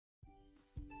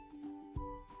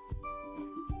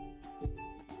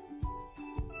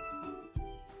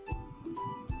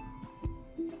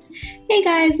Hey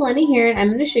guys, Lenny here, and I'm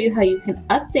going to show you how you can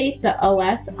update the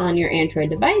OS on your Android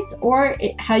device, or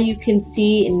how you can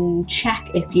see and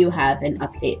check if you have an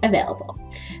update available.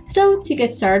 So to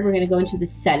get started, we're going to go into the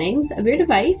settings of your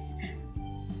device.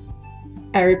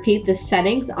 I repeat, the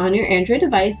settings on your Android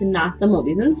device and not the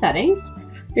Mobizen settings.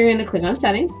 You're going to click on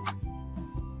settings,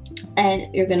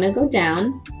 and you're going to go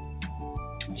down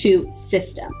to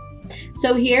system.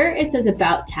 So here it says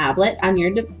about tablet on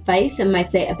your device. It might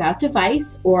say about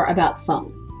device or about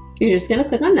phone. You're just going to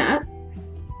click on that.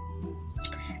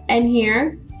 And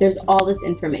here there's all this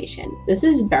information. This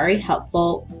is very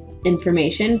helpful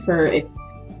information for if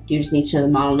you just need to know the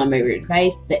model number of your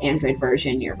device, the Android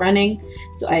version you're running.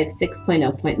 So I have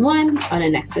 6.0.1 on a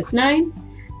Nexus 9.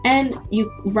 And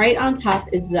right on top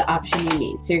is the option you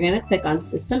need. So you're going to click on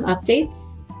System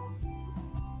Updates.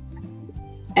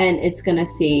 And it's going to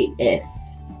see if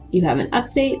you have an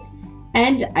update,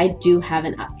 and I do have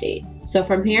an update. So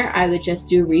from here, I would just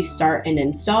do restart and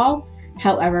install.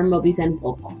 However, Mobizen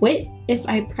will quit if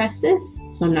I press this,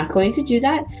 so I'm not going to do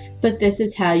that, but this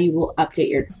is how you will update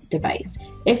your device.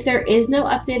 If there is no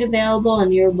update available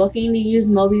and you're looking to use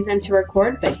Mobizen to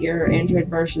record, but your Android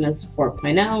version is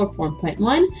 4.0 or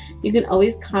 4.1, you can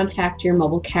always contact your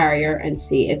mobile carrier and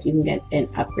see if you can get an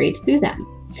upgrade through them.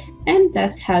 And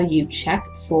that's how you check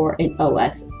for an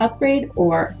OS upgrade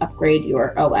or upgrade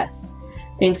your OS.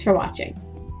 Thanks for watching.